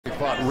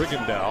fought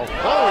Rigondeaux.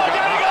 Oh, he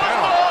got knocked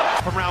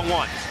down. From round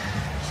one.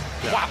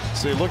 Yeah. Wow.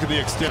 See, look at the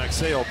extent of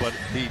Magsayo, but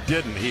he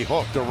didn't. He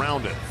hooked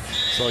around it.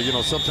 So, you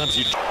know, sometimes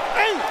you...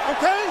 Hey,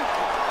 okay.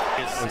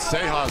 And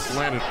Ceja's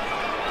landed...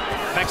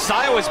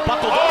 Magsayo is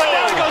buckled over, and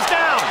now he goes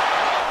down.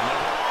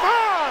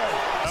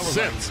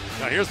 Since.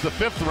 Now here's the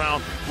fifth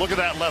round. Look at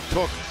that left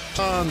hook.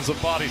 Tons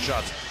of body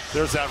shots.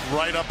 There's that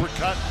right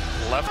uppercut,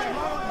 left.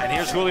 And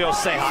here's Julio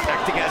Ceja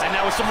acting as, and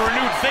now with some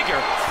renewed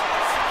vigor,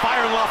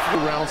 firing off.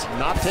 2 rounds,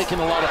 not taking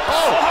a lot of.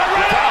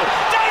 Down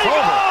he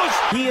goes!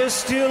 He is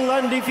still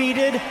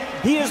undefeated.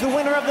 He is the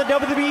winner of the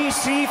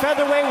WBC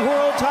Featherweight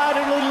World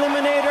Title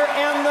Eliminator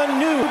and the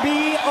new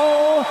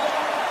BO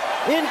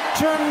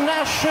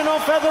International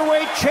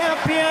Featherweight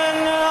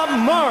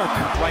Champion, Mark.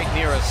 Right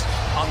near us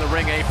on the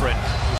ring apron.